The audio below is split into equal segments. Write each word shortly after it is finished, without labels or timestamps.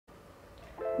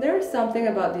There is something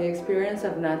about the experience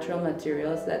of natural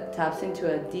materials that taps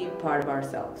into a deep part of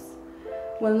ourselves.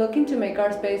 When looking to make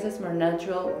our spaces more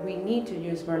natural, we need to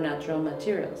use more natural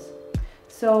materials.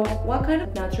 So, what kind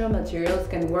of natural materials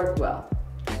can work well?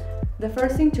 The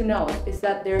first thing to note is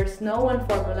that there is no one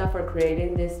formula for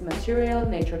creating this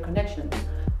material-nature connection,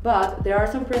 but there are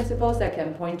some principles that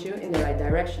can point you in the right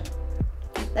direction.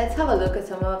 Let's have a look at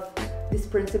some of these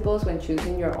principles when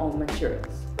choosing your own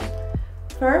materials.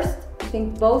 First,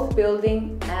 think both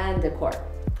building and decor.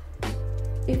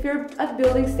 If you're at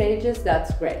building stages,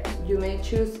 that's great. You may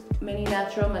choose many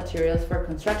natural materials for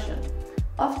construction.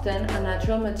 Often, a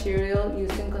natural material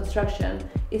used in construction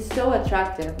is so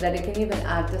attractive that it can even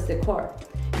act as decor.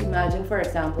 Imagine, for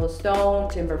example, stone,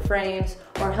 timber frames,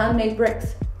 or handmade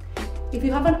bricks. If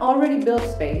you have an already built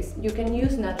space, you can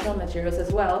use natural materials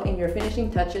as well in your finishing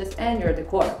touches and your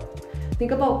decor.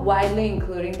 Think about widely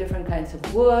including different kinds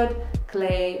of wood,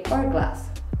 clay, or glass.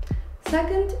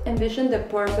 Second, envision the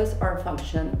purpose or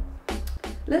function.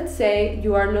 Let's say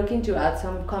you are looking to add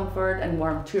some comfort and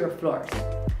warmth to your floors.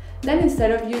 Then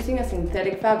instead of using a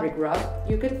synthetic fabric rug,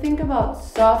 you could think about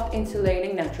soft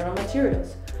insulating natural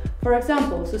materials. For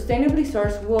example, sustainably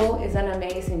sourced wool is an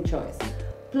amazing choice.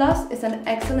 Plus, it's an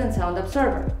excellent sound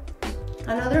absorber.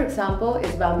 Another example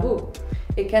is bamboo.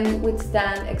 It can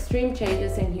withstand extreme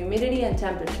changes in humidity and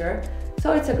temperature,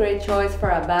 so it's a great choice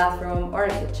for a bathroom or a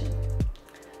kitchen.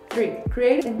 3.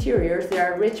 Create interiors that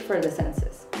are rich for the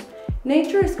senses.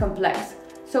 Nature is complex,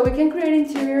 so we can create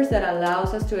interiors that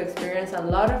allows us to experience a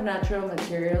lot of natural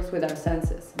materials with our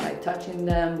senses, by touching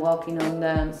them, walking on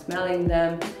them, smelling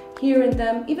them, hearing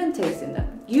them, even tasting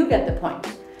them. You get the point.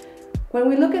 When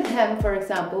we look at hemp, for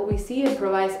example, we see it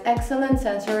provides excellent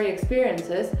sensory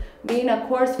experiences, being a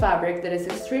coarse fabric that is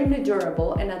extremely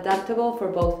durable and adaptable for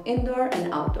both indoor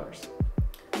and outdoors.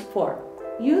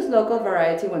 4. Use local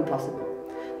variety when possible.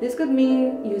 This could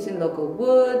mean using local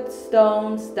wood,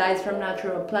 stones, dyes from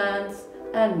natural plants,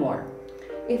 and more.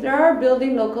 If there are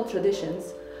building local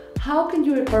traditions, how can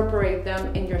you incorporate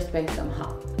them in your space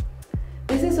somehow?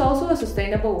 This is also a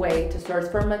sustainable way to source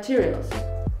for materials.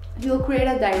 You'll create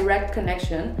a direct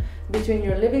connection between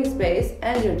your living space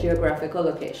and your geographical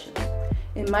location.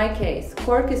 In my case,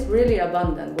 cork is really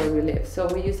abundant where we live,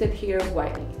 so we use it here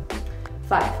widely.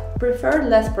 5. Prefer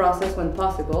less process when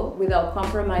possible without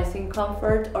compromising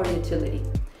comfort or utility.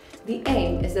 The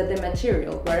aim is that the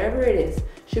material, wherever it is,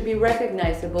 should be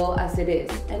recognizable as it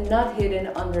is and not hidden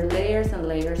under layers and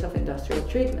layers of industrial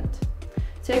treatment.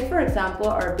 Take, for example,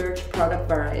 our birch product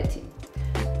variety.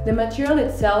 The material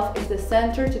itself is the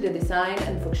center to the design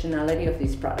and functionality of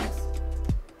these products.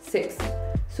 6.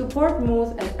 Support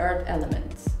mood and earth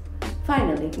elements.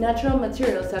 Finally, natural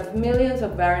materials have millions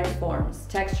of varied forms,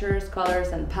 textures, colors,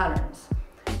 and patterns.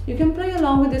 You can play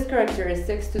along with these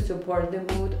characteristics to support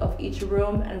the mood of each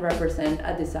room and represent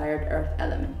a desired earth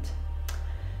element.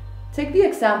 Take the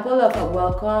example of a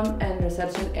welcome and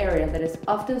reception area that is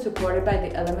often supported by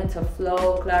the elements of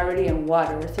flow, clarity, and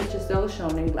water, such as those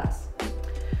shown in glass.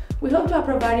 We hope to have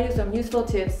provided you some useful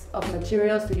tips of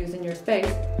materials to use in your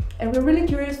space, and we're really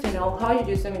curious to know how you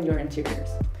use them in your interiors.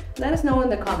 Let us know in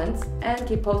the comments and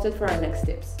keep posted for our next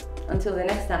tips. Until the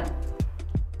next time.